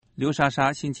刘莎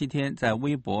莎星期天在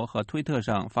微博和推特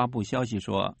上发布消息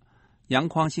说，杨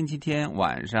匡星期天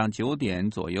晚上9点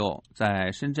左右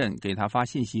在深圳给他发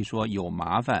信息说有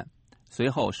麻烦，随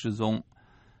后失踪。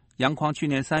杨匡去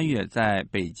年3月在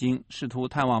北京试图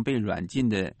探望被软禁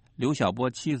的刘晓波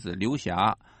妻子刘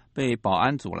霞，被保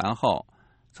安阻拦后，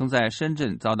曾在深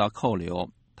圳遭到扣留，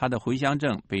他的回乡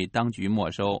证被当局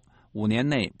没收，5年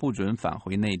内不准返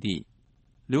回内地。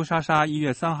刘莎莎1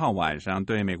月3号晚上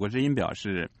对美国之音表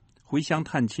示，回乡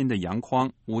探亲的杨匡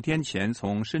5天前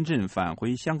从深圳返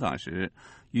回香港时，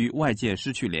与外界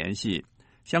失去联系。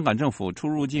香港政府出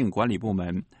入境管理部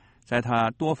门在他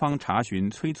多方查询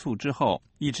催促之后，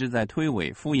一直在推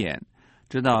诿敷衍，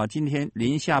直到今天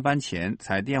临下班前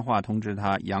才电话通知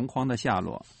他杨匡的下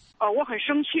落。我很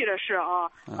生气的是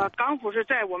港府是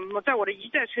在我的一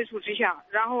再催促之下，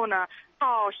然后呢，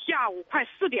到下午快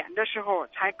4点的时候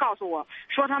才告诉我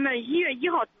说他们1月1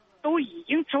号都已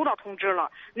经收到通知了，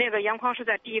那个杨匡是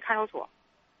在第一看守所。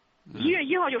1月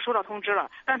1号就收到通知了，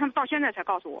但他们到现在才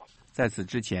告诉我。在此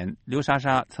之前，刘莎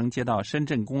莎曾接到深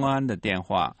圳公安的电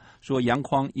话，说杨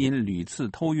匡因屡次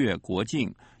偷越国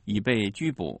境已被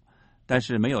拘捕，但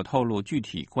是没有透露具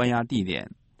体关押地点。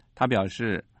他表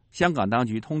示，香港当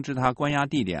局通知他关押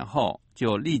地点后，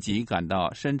就立即赶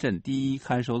到深圳第一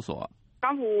看守所。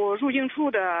港府入境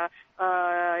处的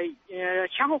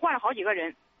前后换了好几个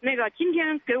人。那个今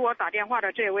天给我打电话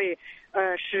的这位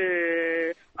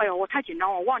是，我太紧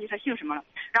张，我忘记他姓什么了。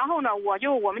然后呢，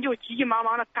我们就急急忙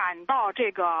忙的赶到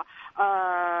这个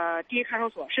第一看守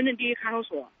所，深圳第一看守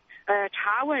所，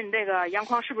查问这个杨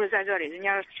匡是不是在这里，人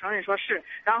家承认说是。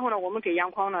然后呢，我们给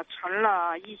杨匡呢存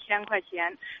了1000块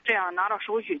钱，这样拿到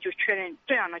手续就确认，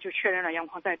这样呢就确认了杨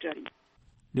匡在这里。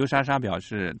刘莎莎表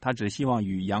示，她只希望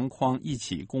与杨匡一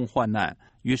起共患难，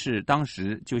于是当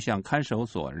时就向看守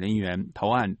所人员投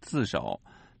案自首，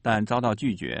但遭到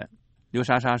拒绝。刘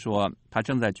莎莎说，她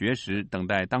正在绝食，等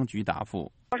待当局答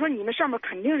复。我说你们上面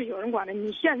肯定是有人管的，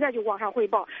你现在就往上汇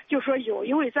报，就说有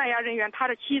一位在押人员他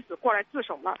的妻子过来自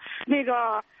首了，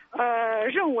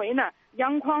认为呢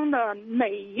杨匡的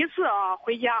每一次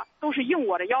回家都是应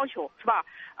我的要求，是吧？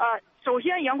首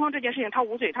先杨匡这件事情他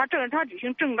无罪，他履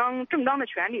行正当的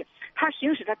权利，他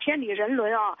行使他天理人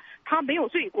伦他没有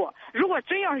罪过。如果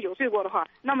真要是有罪过的话，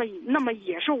那么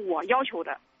也是我要求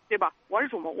的，对吧？我是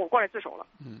主谋，我过来自首了。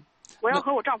我要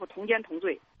和我丈夫同奸同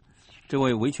罪。这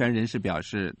位维权人士表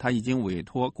示，他已经委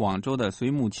托广州的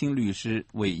隋木清律师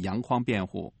为杨匡辩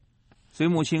护。隋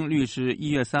木清律师1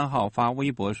月3号发微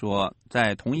博说，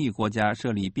在同一国家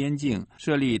设立边境，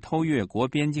设立偷越国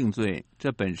边境罪，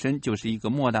这本身就是一个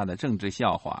莫大的政治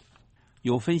笑话。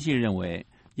有分析认为，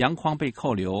杨匡被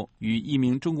扣留与一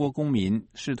名中国公民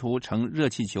试图乘热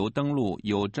气球登陆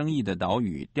有争议的岛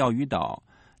屿钓鱼岛，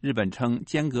日本称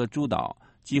尖阁诸岛，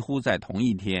几乎在同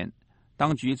一天。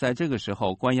当局在这个时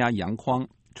候关押杨匡，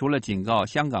除了警告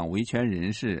香港维权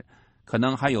人士，可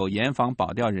能还有严防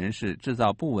保钓人士制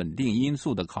造不稳定因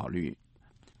素的考虑。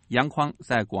杨匡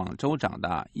在广州长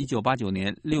大，1989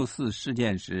年6·4事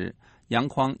件时，杨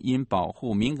匡因保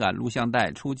护敏感录像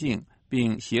带出境，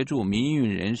并协助民运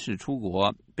人士出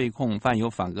国，被控犯有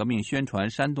反革命宣传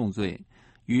煽动罪，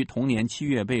于同年7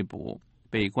月被捕，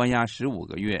被关押15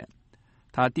个月。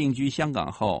他定居香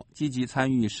港后，积极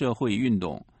参与社会运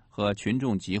动和群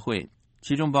众集会，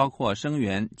其中包括声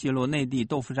援揭露内地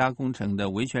豆腐渣工程的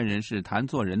维权人士谭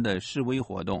作人的示威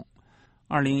活动。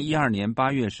2012年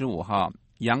8月15号，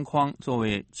杨匡作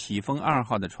为启丰2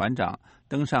号的船长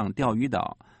登上钓鱼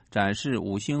岛，展示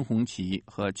5星红旗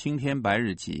和青天白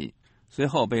日旗，随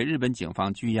后被日本警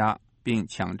方拘押并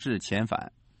强制遣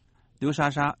返。刘莎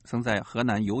莎曾在河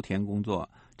南油田工作，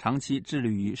长期致力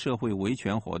于社会维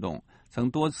权活动，曾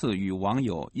多次与网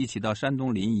友一起到山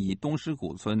东临沂东施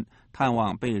谷村探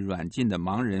望被软禁的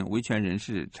盲人维权人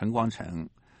士陈光诚。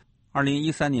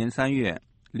2013年3月，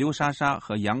刘莎莎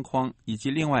和杨匡以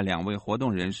及另外2位活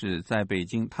动人士在北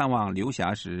京探望刘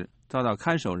霞时，遭到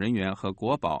看守人员和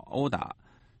国保殴打。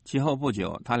其后不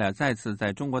久，他俩再次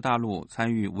在中国大陆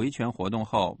参与维权活动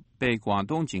后，被广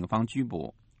东警方拘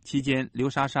捕。期间，刘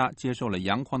莎莎接受了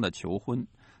杨匡的求婚。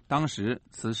当时，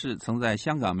此事曾在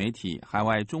香港媒体、海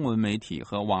外中文媒体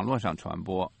和网络上传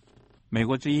播。美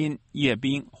国之音叶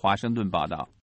斌华盛顿报道。